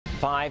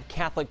5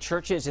 Catholic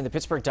churches in the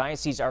Pittsburgh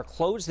Diocese are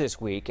closed this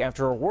week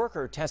after a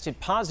worker tested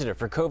positive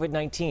for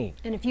COVID-19.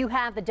 And if you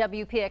have the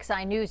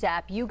WPXI News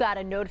app, you got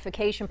a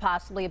notification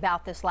possibly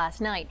about this last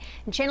night.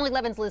 And Channel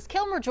 11's Liz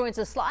Kilmer joins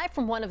us live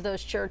from one of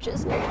those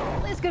churches.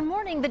 Liz, good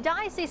morning. The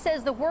diocese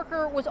says the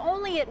worker was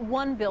only at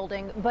one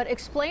building, but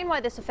explain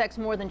why this affects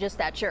more than just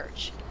that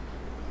church.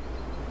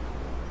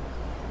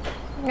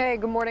 Hey,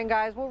 good morning,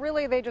 guys. Well,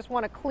 really, they just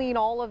want to clean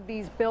all of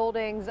these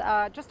buildings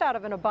just out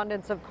of an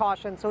abundance of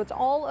caution. So it's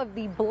all of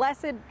the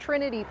Blessed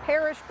Trinity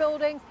Parish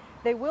buildings.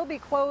 They will be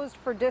closed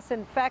for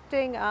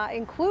disinfecting,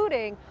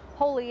 including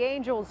Holy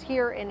Angels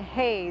here in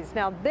Hayes.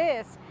 Now,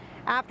 this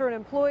after an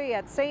employee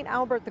at St.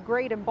 Albert the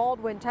Great in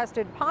Baldwin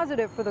tested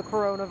positive for the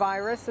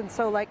coronavirus. And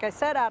so, like I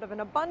said, out of an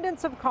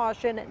abundance of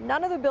caution,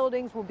 none of the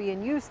buildings will be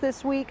in use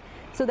this week.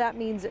 So that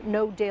means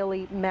no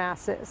daily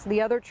masses.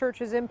 The other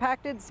churches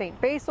impacted: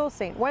 St. Basil,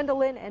 St.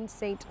 Wendelin, and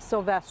St.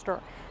 Sylvester.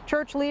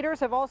 Church leaders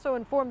have also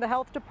informed the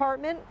health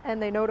department, and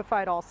they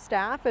notified all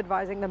staff,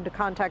 advising them to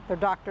contact their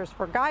doctors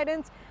for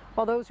guidance,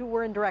 while those who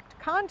were in direct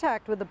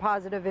contact with the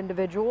positive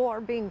individual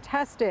are being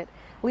tested.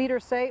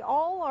 Leaders say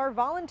all are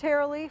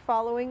voluntarily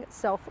following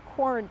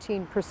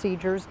self-quarantine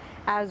procedures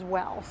as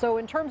well. So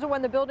in terms of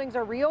when the buildings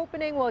are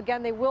reopening, well,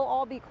 again, they will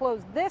all be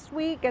closed this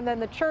week, and then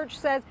the church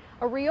says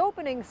a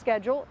reopening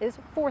schedule is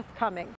forthcoming.